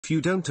If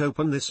you don't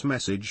open this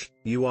message,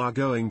 you are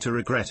going to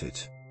regret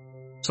it.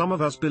 Some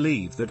of us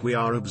believe that we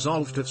are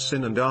absolved of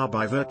sin and are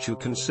by virtue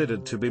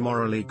considered to be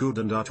morally good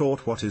and are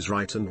taught what is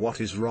right and what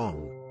is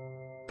wrong.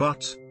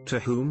 But, to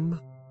whom?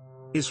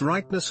 Is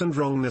rightness and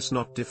wrongness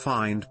not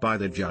defined by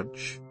the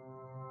judge?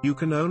 You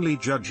can only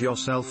judge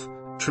yourself,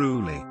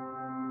 truly.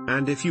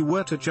 And if you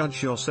were to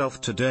judge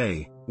yourself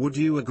today, would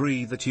you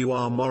agree that you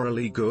are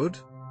morally good?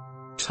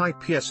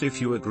 Type yes if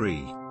you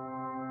agree.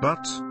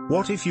 But,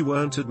 what if you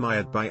weren't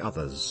admired by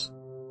others?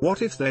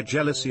 What if their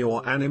jealousy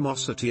or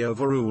animosity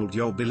overruled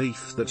your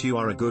belief that you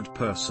are a good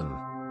person?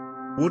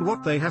 Would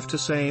what they have to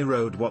say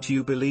erode what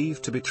you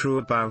believe to be true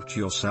about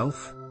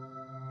yourself?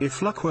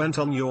 If luck weren't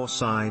on your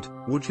side,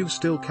 would you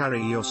still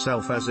carry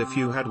yourself as if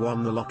you had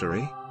won the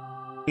lottery?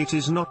 It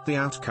is not the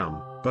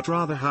outcome, but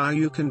rather how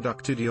you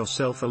conducted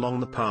yourself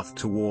along the path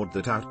toward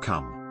that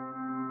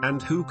outcome.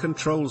 And who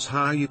controls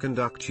how you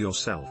conduct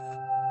yourself?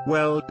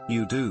 Well,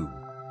 you do.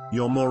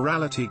 Your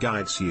morality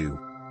guides you.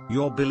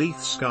 Your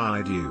beliefs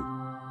guide you.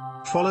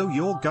 Follow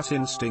your gut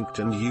instinct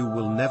and you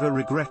will never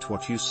regret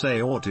what you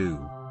say or do.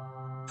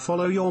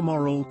 Follow your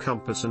moral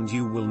compass and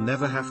you will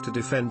never have to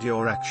defend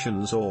your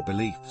actions or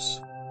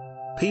beliefs.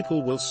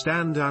 People will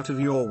stand out of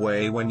your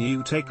way when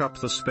you take up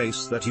the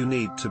space that you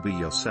need to be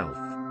yourself.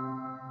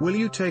 Will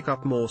you take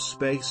up more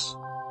space?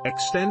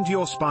 Extend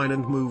your spine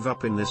and move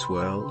up in this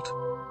world?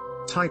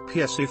 Type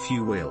yes if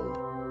you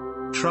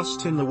will.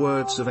 Trust in the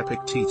words of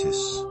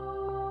Epictetus.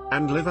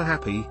 And live a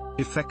happy,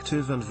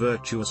 effective and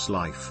virtuous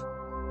life.